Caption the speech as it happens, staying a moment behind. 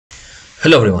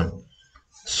Hello everyone.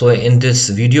 So in this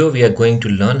video we are going to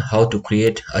learn how to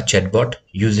create a chatbot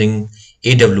using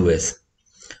AWS.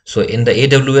 So in the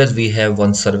AWS we have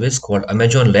one service called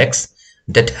Amazon Lex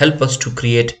that help us to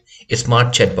create a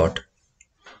smart chatbot.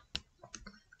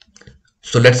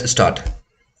 So let's start.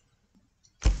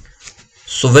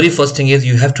 So very first thing is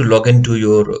you have to log into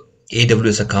your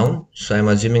AWS account. So I'm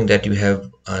assuming that you have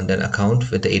an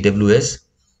account with the AWS.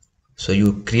 So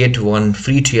you create one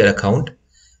free tier account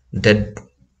that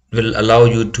will allow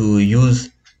you to use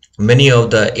many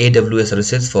of the AWS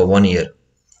services for 1 year.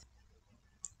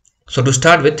 So to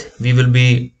start with, we will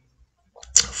be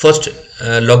first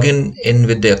login in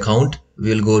with the account.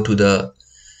 We will go to the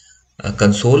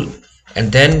console,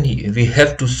 and then we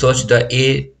have to search the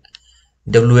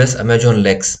AWS Amazon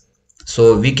Lex.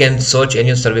 So we can search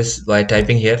any service by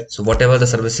typing here. So whatever the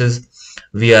services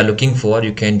we are looking for,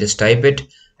 you can just type it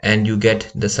and you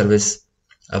get the service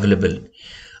available.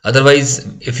 Otherwise,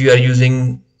 if you are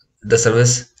using the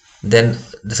service, then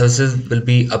the services will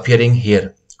be appearing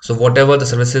here. So whatever the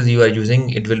services you are using,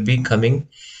 it will be coming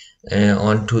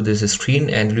onto this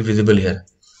screen and will be visible here.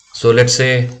 So let's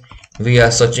say we are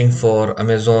searching for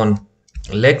Amazon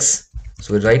Lex.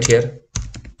 So we write here,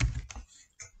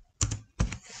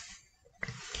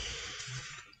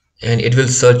 and it will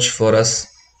search for us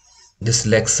this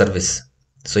Lex service.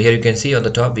 So here you can see on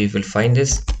the top we will find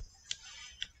this.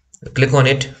 Click on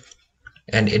it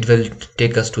and it will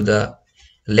take us to the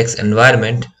Lex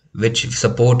environment, which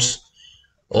supports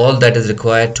all that is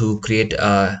required to create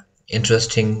a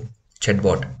interesting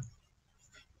chatbot.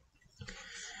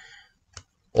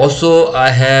 Also, I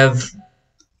have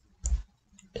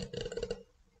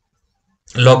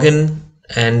login,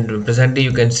 and presently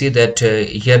you can see that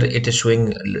here it is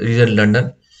showing region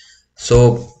London.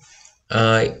 So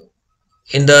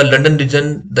in the London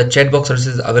region, the chatbot service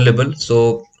is available.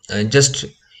 So just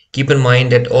keep in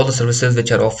mind that all the services which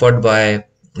are offered by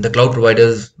the cloud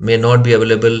providers may not be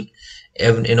available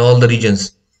in all the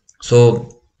regions.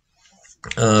 So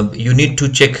you need to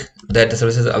check that the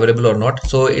service is available or not.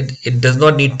 So it does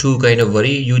not need to kind of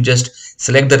worry. You just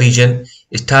select the region,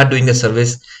 start doing the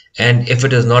service, and if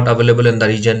it is not available in the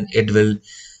region, it will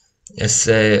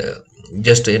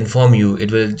just inform you.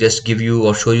 It will just give you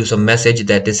or show you some message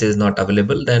that this is not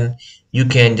available. Then you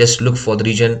can just look for the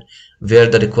region where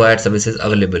the required service is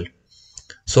available.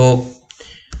 So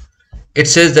it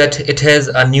says that it has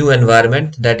a new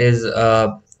environment, that is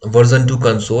version 2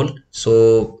 console.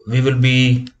 So we will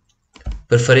be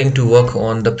preferring to work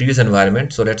on the previous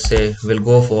environment. So let's say we'll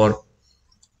go for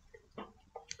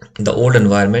the old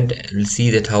environment and we'll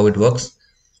see that how it works.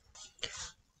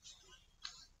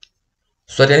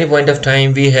 So at any point of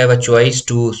time we have a choice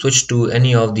to switch to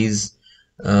any of these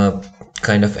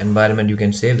kind of environment, you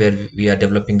can say, where we are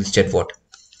developing this chatbot.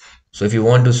 So if you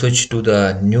want to switch to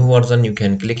the new version, you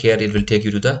can click here, it will take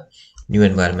you to the new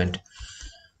environment.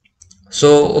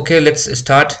 So okay, let's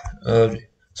start.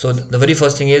 So the very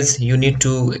first thing is you need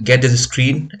to get this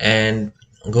screen and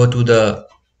go to the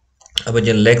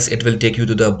Amazon Lex. It will take you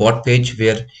to the bot page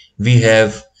where we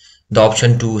have the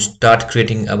option to start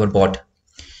creating our bot.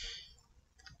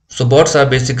 So bots are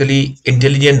basically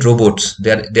intelligent robots.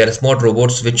 They are smart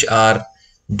robots which are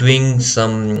doing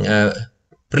some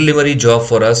preliminary job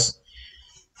for us.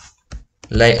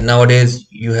 Like nowadays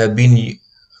you have been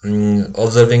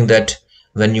observing that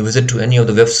when you visit to any of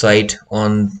the website,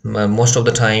 on most of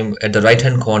the time at the right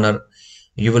hand corner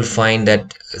you will find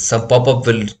that some pop-up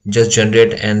will just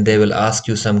generate and they will ask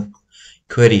you some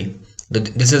query.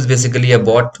 This is basically a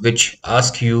bot which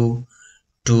asks you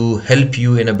to help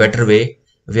you in a better way,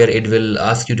 where it will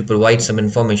ask you to provide some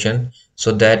information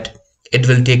so that it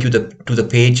will take you to the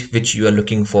page which you are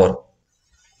looking for.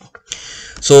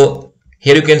 So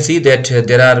here you can see that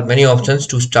there are many options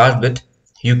to start with.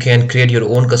 You can create your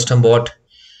own custom bot,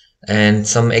 and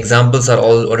some examples are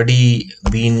already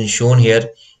being shown here.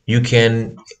 You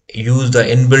can use the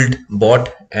inbuilt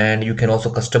bot and you can also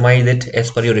customize it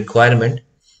as per your requirement.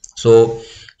 So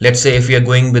let's say if we are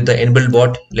going with the inbuilt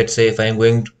bot, let's say if I am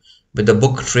going with the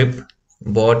book trip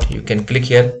bot, you can click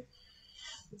here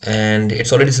and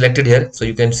it's already selected here. So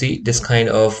you can see this kind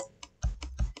of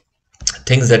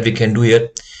things that we can do here.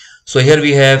 So here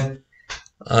we have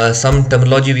some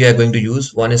terminology we are going to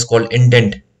use. One is called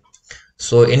intent.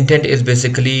 So intent is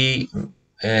basically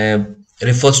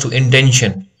refers to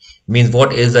intention, means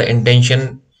what is the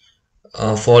intention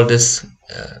for this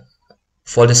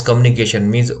communication,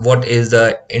 means what is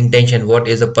the intention, what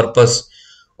is the purpose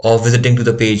of visiting to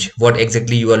the page, what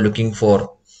exactly you are looking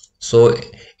for. So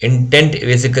intent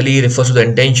basically refers to the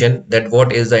intention, that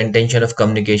what is the intention of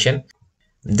communication.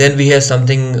 Then we have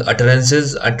something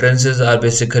utterances. Utterances are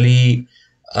basically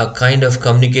a kind of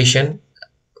communication,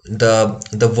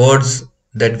 the words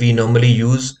that we normally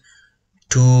use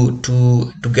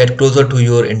to get closer to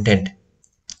your intent.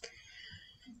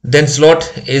 Then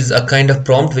slot is a kind of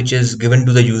prompt which is given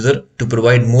to the user to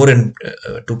provide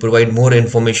to provide more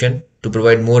information, to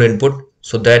provide more input,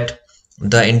 so that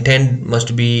the intent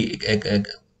must be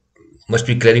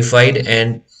clarified,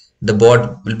 and the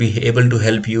bot will be able to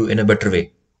help you in a better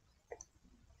way.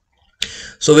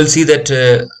 So we'll see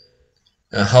that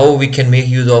how we can make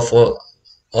use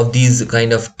of these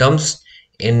kind of terms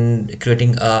in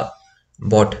creating a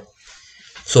bot.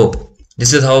 So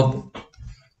this is how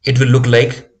it will look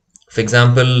like. For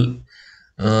example,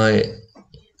 uh,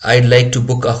 I'd like to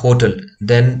book a hotel.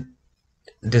 Then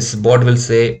this bot will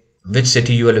say which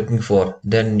city you are looking for.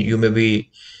 Then you may be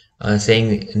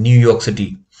saying New York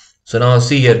City. So now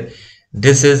see here,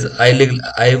 this is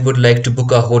I would like to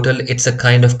book a hotel. It's a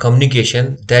kind of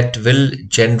communication that will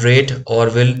generate or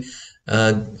will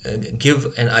uh,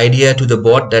 give an idea to the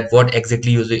bot that what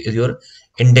exactly is your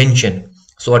intention.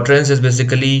 So utterance is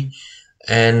basically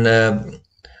an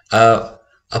uh,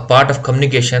 a part of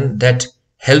communication that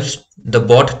helps the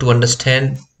bot to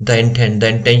understand the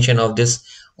intention of this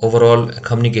overall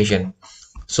communication.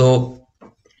 So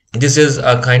this is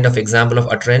a kind of example of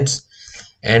utterance.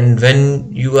 And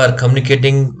when you are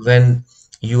communicating, when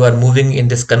you are moving in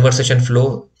this conversation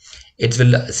flow, it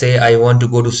will say I want to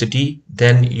go to city.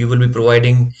 Then you will be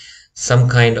providing some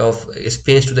kind of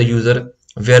space to the user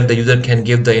where the user can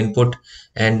give the input,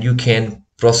 and you can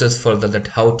process further that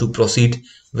how to proceed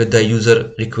with the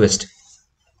user request.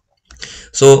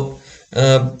 So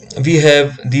we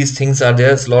have these things are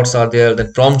there, slots are there,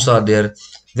 then prompts are there,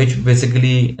 which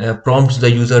basically prompts the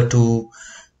user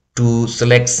to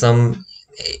select some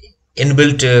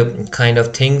inbuilt kind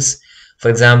of things. For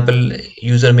example,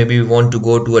 user maybe want to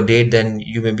go to a date, then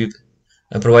you may be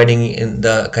providing in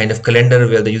the kind of calendar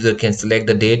where the user can select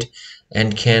the date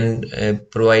and can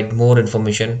provide more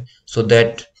information, so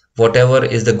that whatever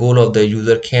is the goal of the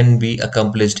user can be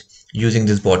accomplished using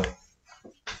this bot.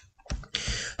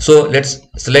 So let's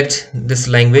select this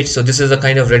language. So this is a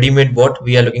kind of ready-made bot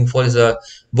we are looking for, is a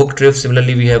book trip.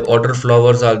 Similarly, we have order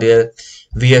flowers are there,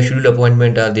 we have scheduled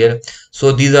appointment are there.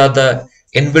 So these are the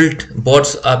inbuilt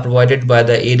bots are provided by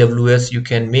the AWS. You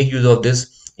can make use of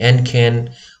this and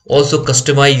can also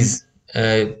customize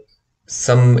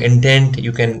some intent.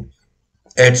 You can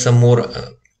add some more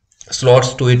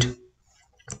slots to it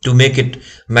to make it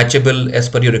matchable as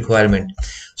per your requirement.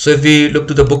 So if we look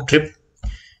to the book trip,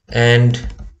 and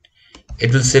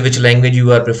it will say which language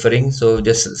you are preferring. So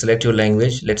just select your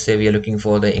language. Let's say we are looking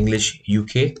for the English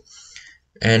UK,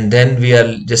 and then we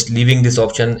are just leaving this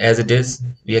option as it is.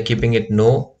 We are keeping it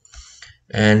no,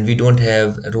 and we don't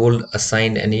have role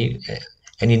assigned any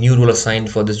new role assigned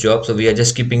for this job. So we are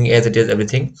just keeping as it is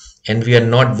everything, and we are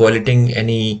not violating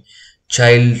any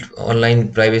child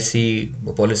online privacy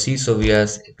policy. So we are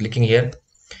clicking here,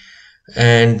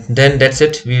 and then that's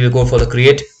it. We will go for the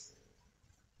create,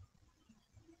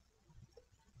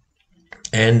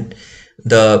 and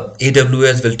the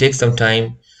AWS will take some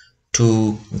time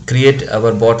to create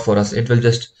our bot for us. It will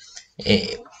just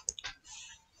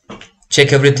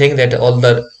check everything that all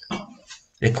the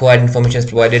required information is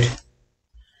provided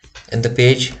in the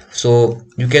page. So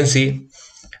you can see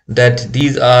that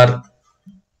this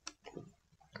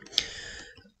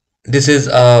is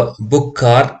a book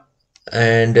car,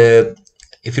 and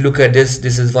if you look at this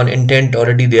is one intent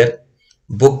already there,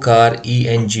 book car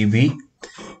ENGB,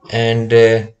 and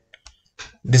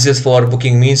this is for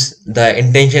booking, means the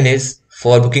intention is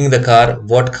for booking the car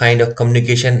what kind of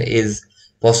communication is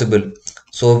possible.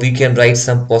 So we can write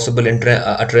some possible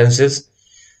utterances.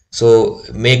 So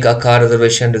make a car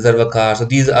reservation, reserve a car. So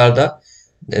these are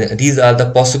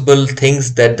the possible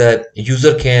things that the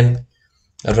user can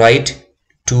write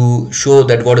to show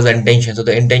that what is the intention. So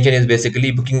the intention is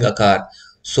basically booking a car.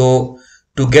 So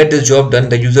to get this job done,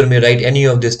 the user may write any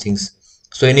of these things.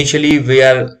 So initially we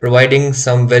are providing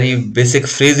some very basic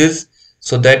phrases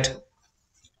so that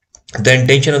the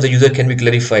intention of the user can be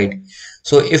clarified.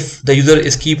 So if the user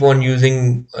is keep on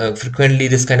using frequently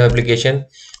this kind of application,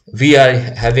 we are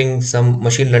having some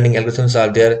machine learning algorithms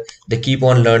are there. They keep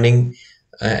on learning,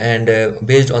 and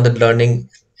based on the learning,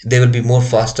 they will be more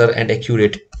faster and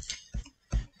accurate.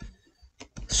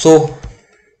 So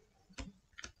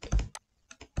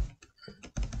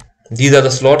these are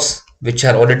the slots which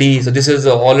are already, so this is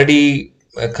already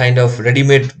a kind of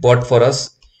ready-made bot for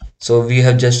us. So we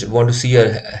have just want to see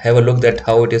have a look at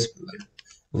how it is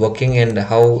working and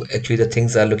how actually the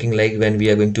things are looking like when we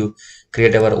are going to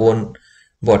create our own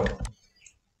bot.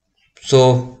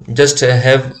 So just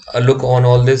have a look on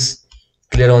all this,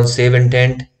 clear on save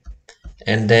intent,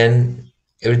 and then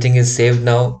everything is saved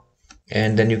now.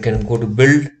 And then you can go to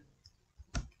build,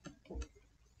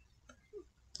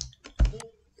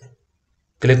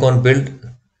 click on build,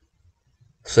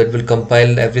 so it will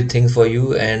compile everything for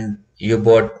you and your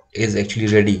bot is actually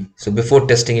ready. So before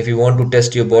testing, if you want to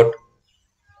test your bot,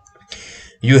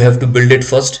 you have to build it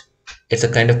first. It's a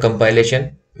kind of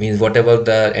compilation, means whatever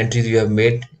the entries you have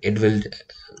made, it will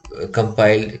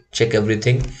compile, check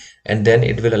everything, and then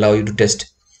it will allow you to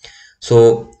test.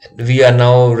 So we are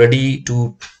now ready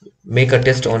to make a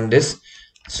test on this.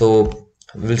 So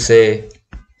we'll say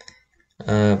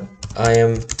I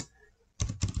am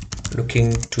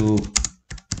looking to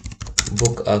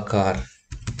book a car.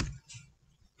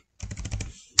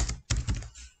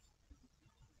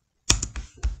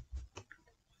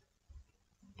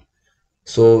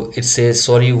 So it says,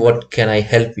 sorry, what can I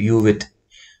help you with?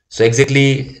 So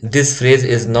exactly this phrase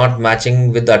is not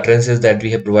matching with the utterances that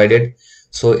we have provided.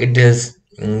 So it is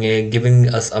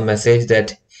giving us a message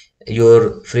that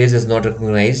your phrase is not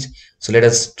recognized. So let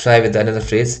us try with another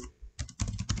phrase,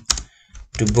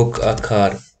 to book a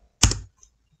car.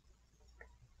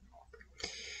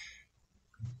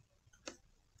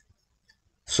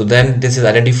 So then this is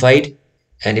identified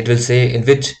and it will say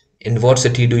in what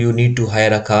city do you need to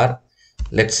hire a car.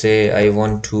 Let's say I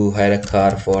want to hire a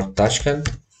car for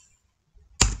Tashkent.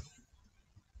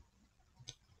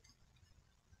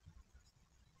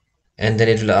 And then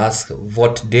it will ask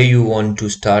what day you want to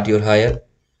start your hire.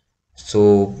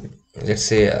 So let's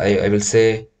say I will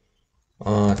say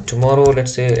tomorrow,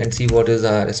 let's say, and see what is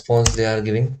the response they are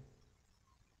giving.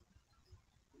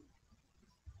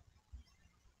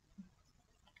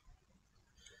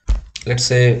 Let's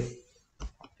say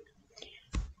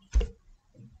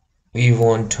we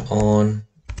want on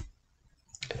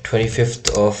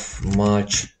 25th of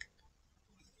March.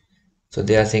 So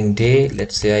they are saying day,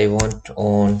 let's say I want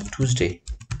on Tuesday.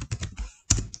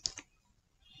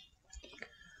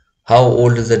 How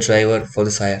old is the driver for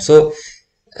this hire? So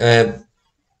uh,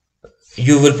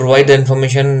 you will provide the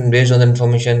information. Based on the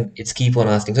information, it's keep on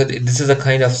asking. So this is a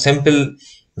kind of sample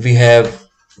we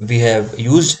have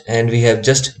used, and we have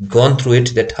just gone through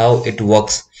it, that how it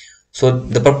works. So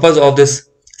the purpose of this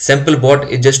sample bot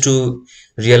is just to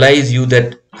realize you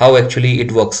that how actually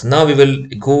it works. Now we will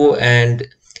go and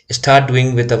start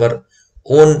doing with our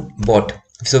own bot.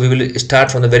 So we will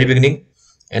start from the very beginning,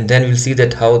 and then we'll see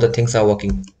that how the things are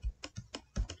working.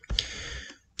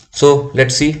 So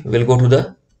let's see, we'll go to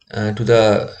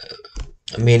the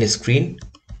main screen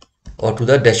or to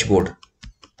the dashboard.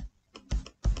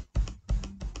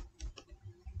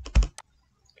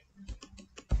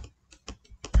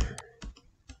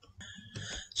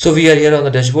 So we are here on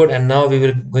the dashboard, and now we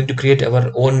will going to create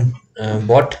our own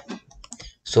bot.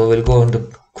 So we'll go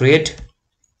into create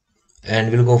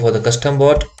and we'll go for the custom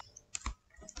bot.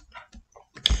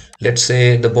 Let's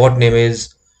say the bot name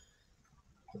is,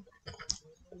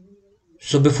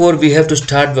 so before we have to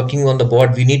start working on the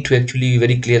bot, we need to actually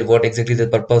very clear what exactly the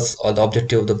purpose or the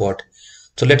objective of the bot.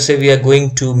 So let's say we are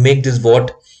going to make this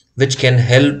bot which can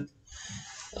help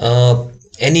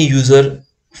any user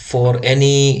for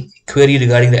any query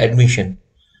regarding the admission.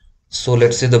 So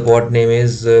let's say the bot name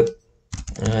is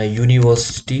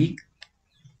university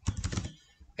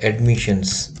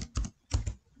admissions.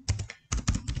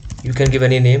 You can give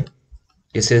any name.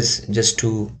 This is just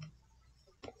to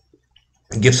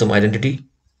give some identity.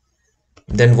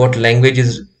 Then what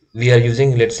languages we are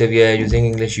using? Let's say we are using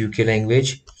English UK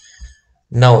language.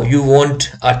 Now you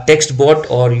want a text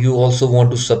bot, or you also want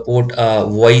to support a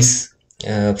voice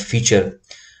feature.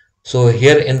 So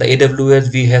here in the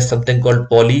AWS we have something called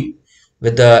Poly.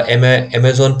 With the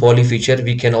Amazon Poly feature,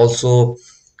 we can also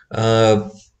uh,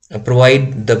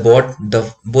 provide the bot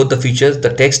both the features,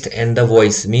 the text and the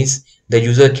voice. Means the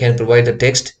user can provide the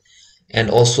text, and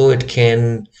also it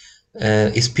can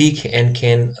speak and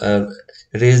can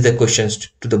raise the questions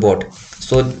to the bot.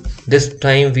 So this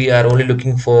time we are only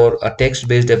looking for a text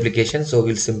based application, so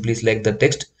we'll simply select the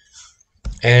text.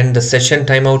 And the session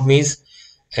timeout means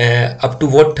up to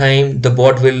what time the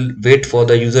bot will wait for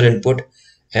the user input,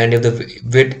 and if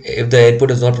the input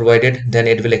is not provided, then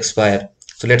it will expire.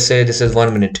 So let's say this is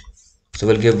 1 minute, so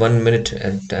we'll give 1 minute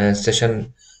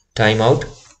session timeout,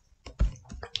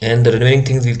 and the remaining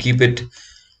things we'll keep it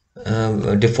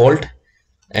default.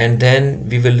 And then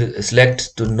we will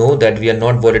select to know that we are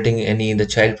not violating any the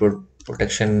child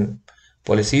protection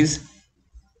policies,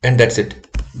 and that's it.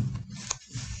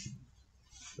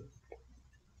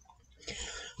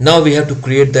 Now we have to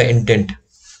create the intent.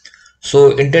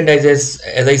 So intent, as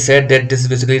I said, that this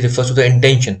basically refers to the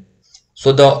intention.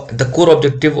 So the core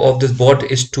objective of this bot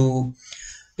is to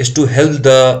help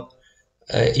the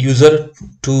user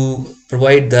to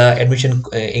provide the admission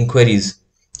inquiries.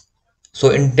 So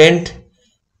intent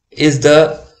is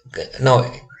the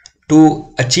now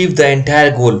to achieve the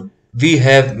entire goal. We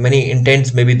have many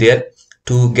intents maybe there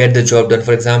to get the job done.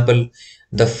 For example,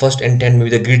 the first intent may be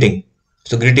the greeting.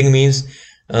 So greeting means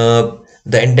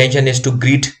the intention is to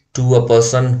greet to a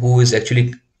person who is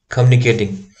actually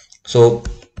communicating. So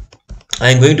I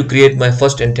am going to create my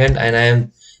first intent and I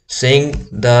am saying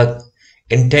the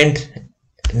intent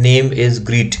name is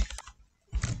greet,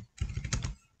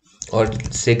 or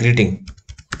say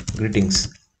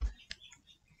greetings.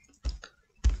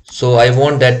 So I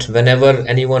want that whenever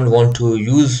anyone want to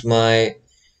use my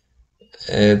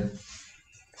uh,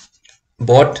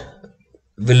 bot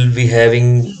will be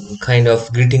having kind of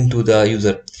greeting to the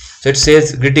user. So it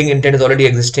says greeting intent is already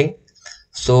existing.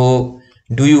 So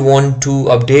do you want to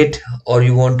update, or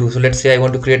you want to, so let's say I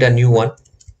want to create a new one.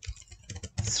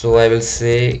 So I will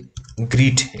say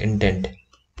greet intent,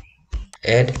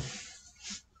 add,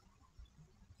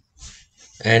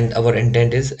 and our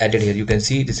intent is added here. You can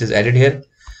see this is added here.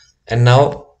 And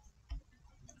now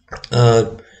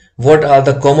uh, what are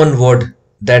the common word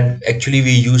that actually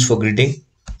we use for greeting?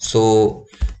 So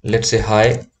let's say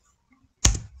hi,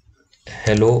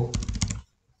 hello,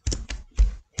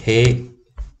 hey.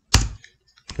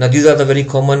 Now these are the very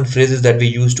common phrases that we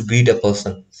use to greet a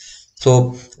person.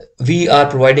 So we are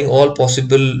providing all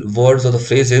possible words or the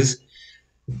phrases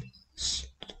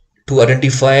to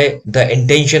identify the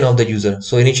intention of the user.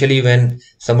 So initially when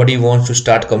somebody wants to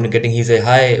start communicating, he say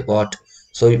hi what,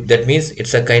 so that means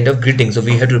it's a kind of greeting, so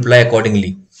we have to reply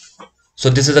accordingly. So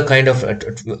this is a kind of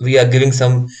we are giving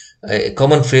some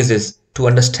common phrases to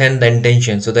understand the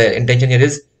intention. So the intention here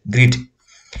is greet,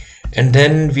 and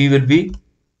then we will be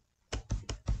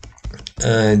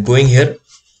going here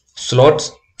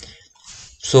slots.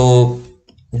 So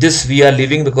this we are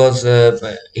leaving because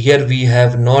here we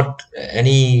have not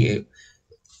any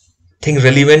thing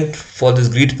relevant for this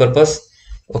greet purpose.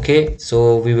 Okay,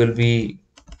 so we will be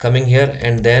coming here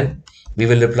and then we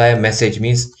will reply a message.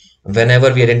 Means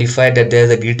whenever we identify that there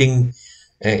is a greeting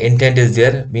intent is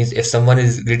there, means if someone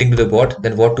is greeting to the bot,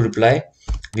 then what to reply,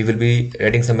 we will be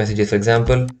writing some messages. For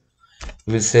example,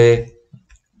 we will say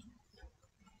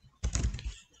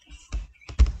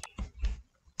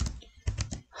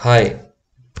hi,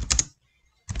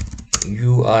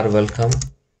 you are welcome,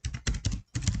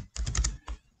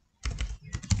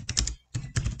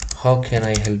 how can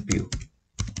I help you?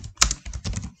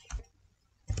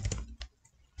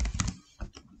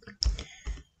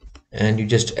 And you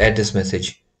just add this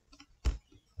message.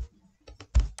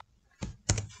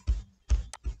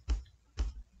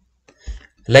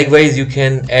 Likewise, you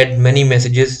can add many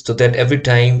messages so that every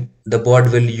time the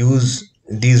bot will use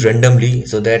these randomly,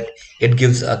 so that it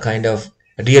gives a kind of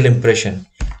real impression.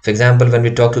 For example, when we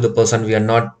talk to the person, we are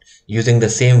not using the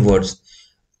same words,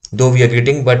 though we are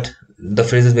greeting, but the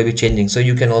phrases may be changing. So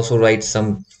you can also write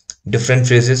some different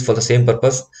phrases for the same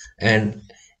purpose, and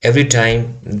every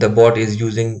time the bot is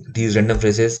using these random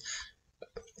phrases.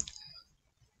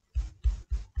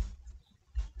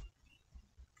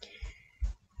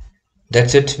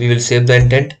 That's it. We will save the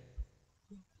intent.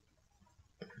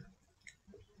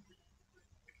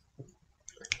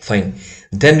 Fine.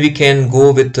 Then we can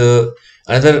go with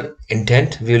another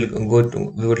intent. We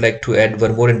would like to add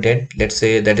one more intent. Let's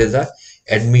say that is a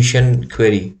admission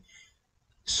query.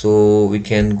 So we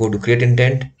can go to create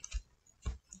intent.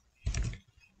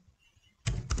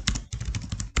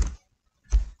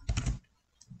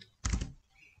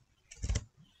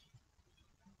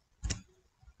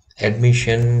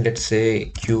 Admission, let's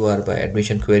say QR by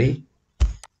admission query.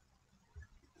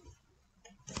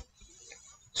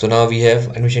 So now we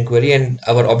have admission query, and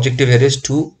our objective here is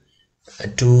to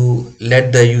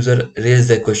let the user raise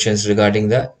the questions regarding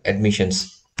the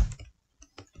admissions.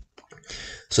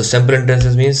 So sample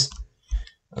sentences means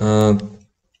uh,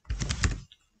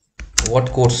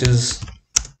 what courses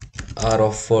are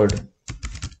offered,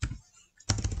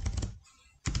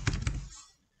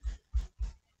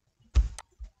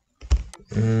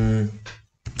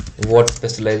 what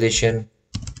specialization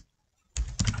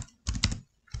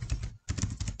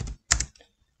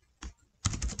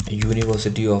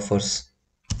university offers.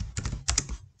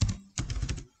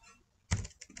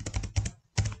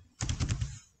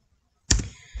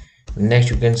 Next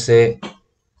you can say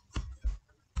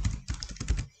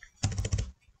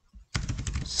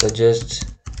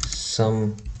suggest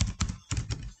some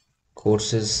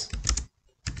courses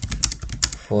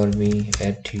for me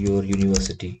at your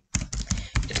university.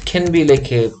 It can be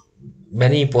like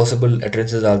many possible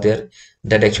utterances are there.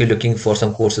 that actually looking for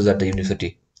some courses at the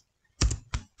university.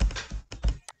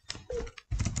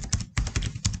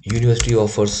 University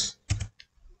offers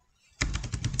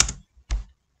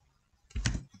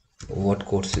what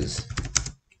courses.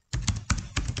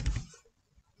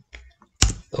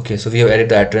 Okay, so we have added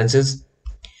the utterances,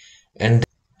 and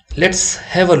let's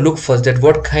have a look first at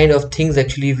what kind of things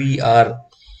actually we are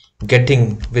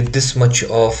getting with this much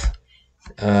of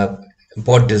uh,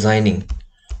 bot designing.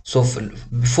 So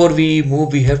before we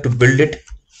move, we have to build it.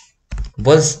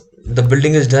 Once the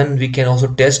building is done, we can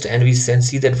also test and we can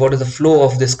see that what is the flow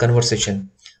of this conversation,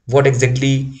 what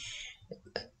exactly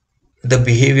the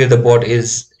behavior the bot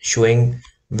is showing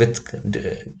with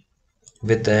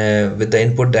with the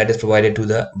input that is provided to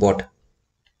the bot.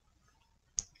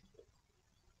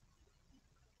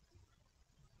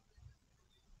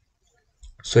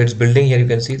 So it's building. Here you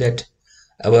can see that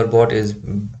our bot is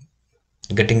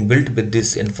getting built with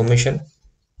this information.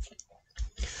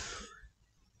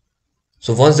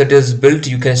 So once that is built,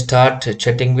 you can start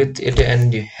chatting with it,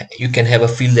 and you can have a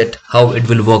feel that how it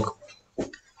will work.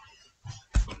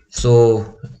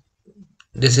 So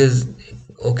this is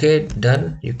okay,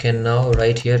 done. You can now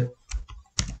write here,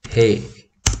 hey,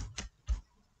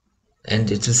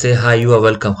 and it will say, hi, you are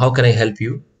welcome, how can I help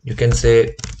you. You can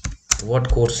say what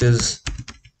courses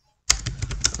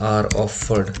are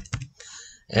offered,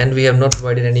 and we have not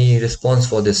provided any response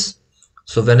for this.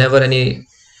 So whenever any,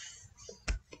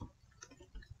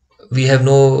 we have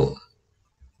no,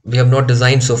 we have not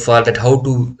designed so far that how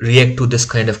to react to this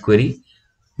kind of query,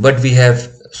 but we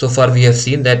have, so far we have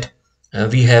seen that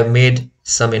we have made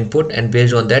some input, and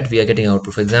based on that we are getting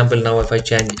output. For example, now if I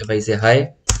change, if I say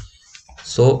hi,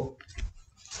 so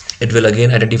it will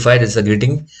again identify this is a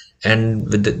greeting, and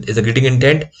with the, is a greeting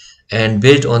intent, and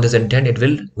based on this intent it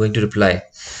will going to reply.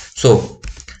 So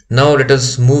now let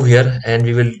us move here and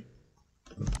we will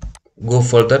go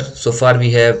further. So far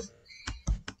we have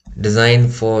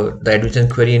designed for the admission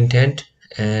query intent,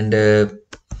 and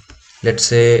let's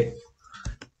say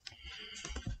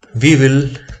we will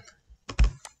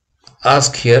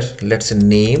ask here, let's say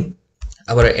name.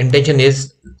 Our intention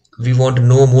is we want to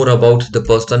know more about the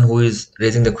person who is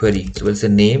raising the query, so we'll say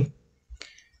name,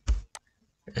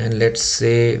 and let's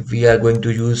say we are going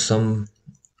to use some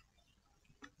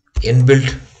inbuilt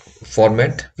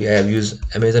format. We have used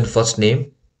Amazon first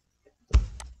name.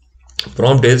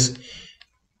 Prompt is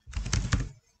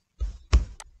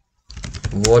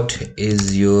what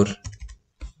is your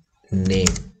name,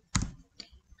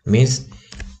 means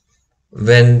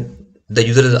when the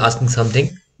user is asking something,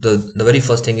 the very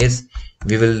first thing is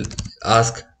we will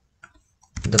ask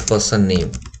the person name.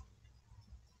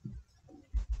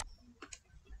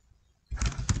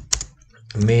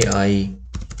 May I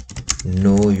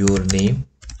know your name?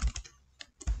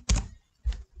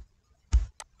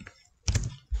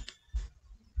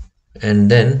 And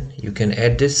then you can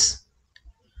add this.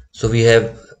 So we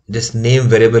have this name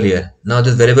variable here. Now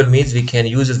this variable means we can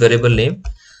use this variable name,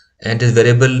 and this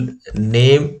variable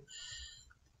name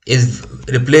is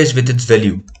replaced with its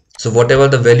value. So whatever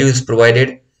the value is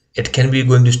provided, it can be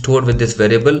going to store with this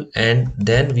variable, and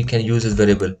then we can use this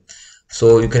variable.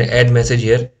 So you can add message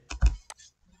here,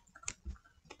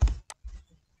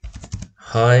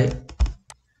 hi,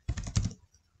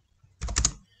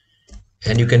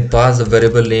 and you can pass the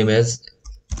variable name as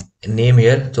name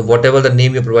here. So whatever the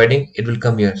name you're providing, it will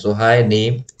come here. So hi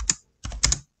name,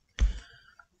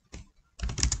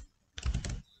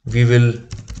 we will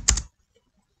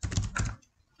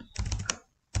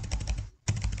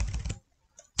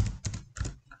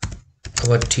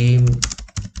our team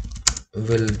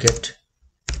will get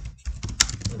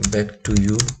back to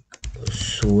you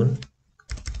soon,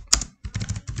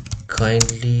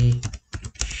 kindly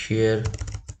share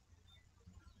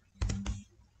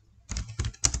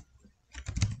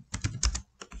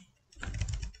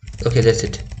okay, that's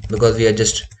it, because we are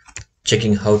just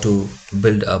checking how to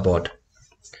build a bot.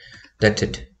 That's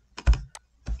it.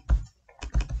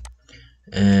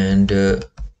 And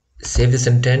save this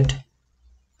intent,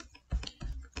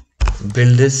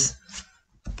 build this.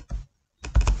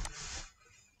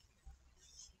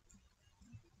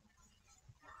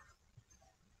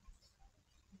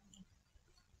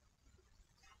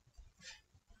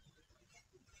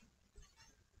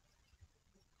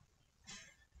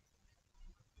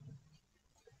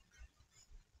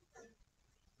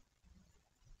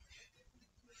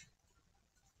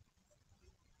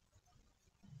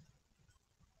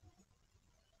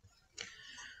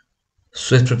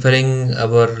 So it's preparing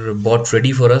our bot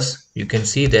ready for us. You can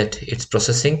see that it's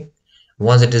processing.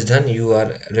 Once it is done, you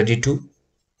are ready to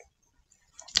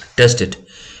test it.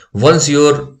 Once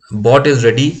your bot is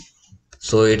ready,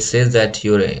 So it says that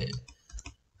your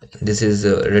this is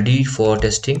ready for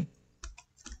testing.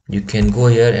 You can go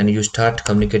here and you start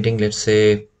communicating. Let's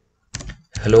say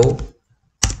hello.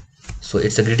 So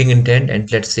it's a greeting intent,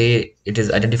 and let's say it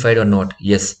is identified or not.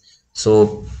 Yes,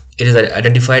 so it is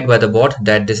identified by the bot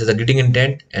that this is a greeting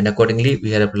intent, and accordingly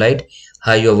we have applied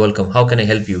hi, you are welcome, how can I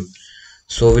help you.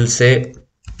 So we'll say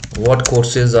what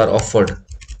courses are offered.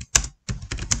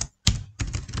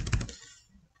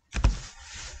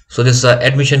 So this is a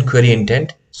admission query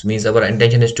intent. So means our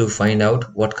intention is to find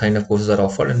out what kind of courses are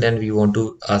offered, and then we want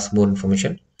to ask more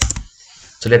information.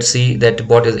 So let's see that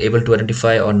bot is able to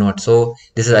identify or not. So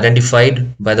this is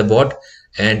identified by the bot,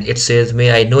 and it says,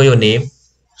 may I know your name?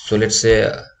 So let's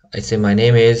say I say my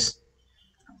name is,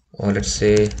 or let's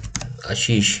say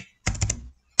Ashish.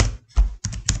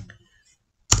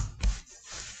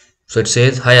 So it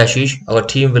says, hi Ashish, our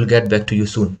team will get back to you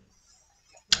soon.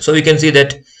 So we can see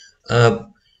that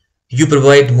you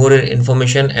provide more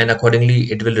information, and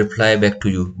accordingly it will reply back to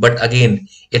you. But again,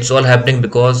 it's all happening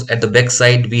because at the back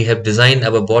side we have designed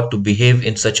our bot to behave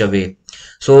in such a way.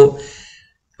 So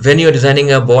when you're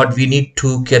designing a bot, we need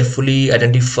to carefully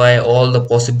identify all the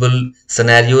possible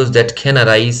scenarios that can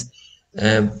arise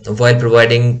while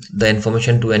providing the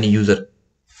information to any user.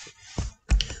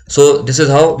 So this is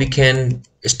how we can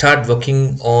start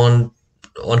working on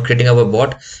creating our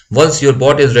bot. Once your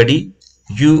bot is ready,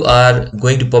 you are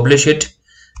going to publish it,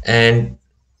 and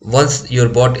once your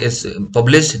bot is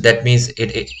published, that means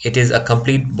it is a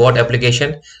complete bot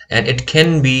application, and it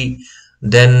can be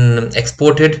then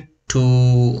exported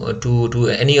to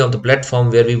any of the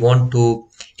platform where we want to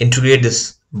integrate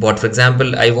this bot. For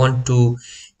example, I want to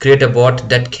create a bot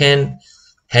that can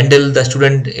handle the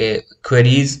student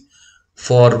queries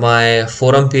for my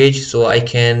forum page, so I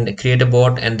can create a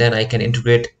bot and then I can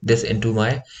integrate this into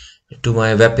my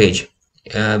web page.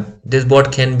 This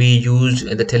bot can be used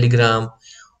in the Telegram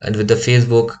and with the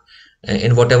Facebook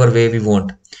in whatever way we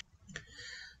want.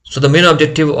 So the main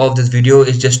objective of this video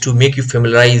is just to make you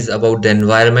familiarize about the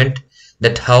environment,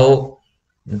 that how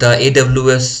the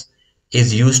AWS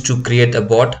is used to create a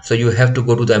bot. So you have to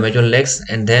go to the Amazon Lex,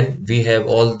 and then we have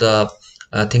all the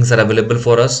things are available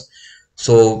for us.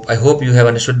 So I hope you have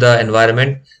understood the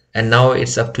environment, and now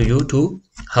it's up to you to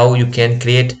how you can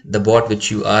create the bot which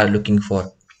you are looking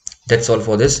for. That's all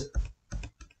for this.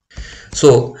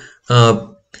 So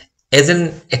as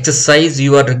an exercise,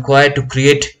 you are required to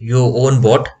create your own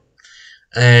bot,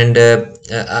 and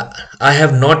I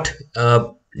have not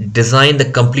designed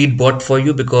the complete bot for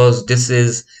you, because this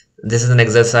is an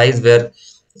exercise where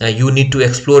you need to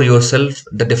explore yourself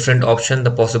the different options,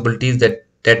 the possibilities that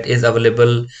is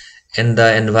available in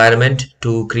the environment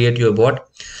to create your bot.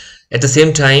 At the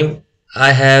same time,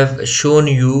 I have shown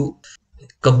you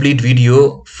complete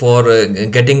video for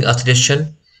getting a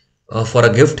suggestion for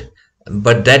a gift,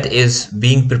 but that is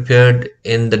being prepared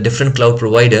in the different cloud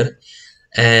provider,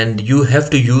 and you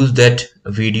have to use that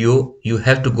video. You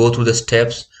have to go through the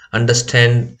steps,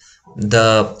 understand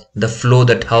the flow,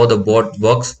 that how the bot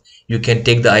works. You can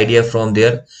take the idea from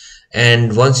there,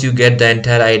 and once you get the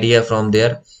entire idea from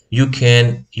there,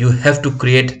 you have to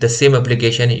create the same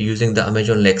application using the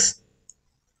Amazon Lex.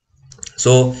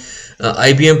 So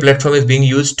IBM platform is being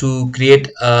used to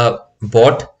create a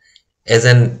bot as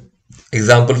an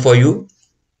example for you,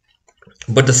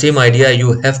 but the same idea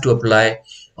you have to apply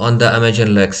on the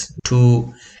Amazon Lex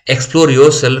to explore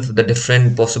yourself the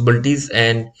different possibilities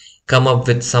and come up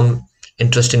with some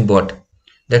interesting bot.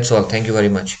 That's all. Thank you very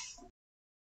much.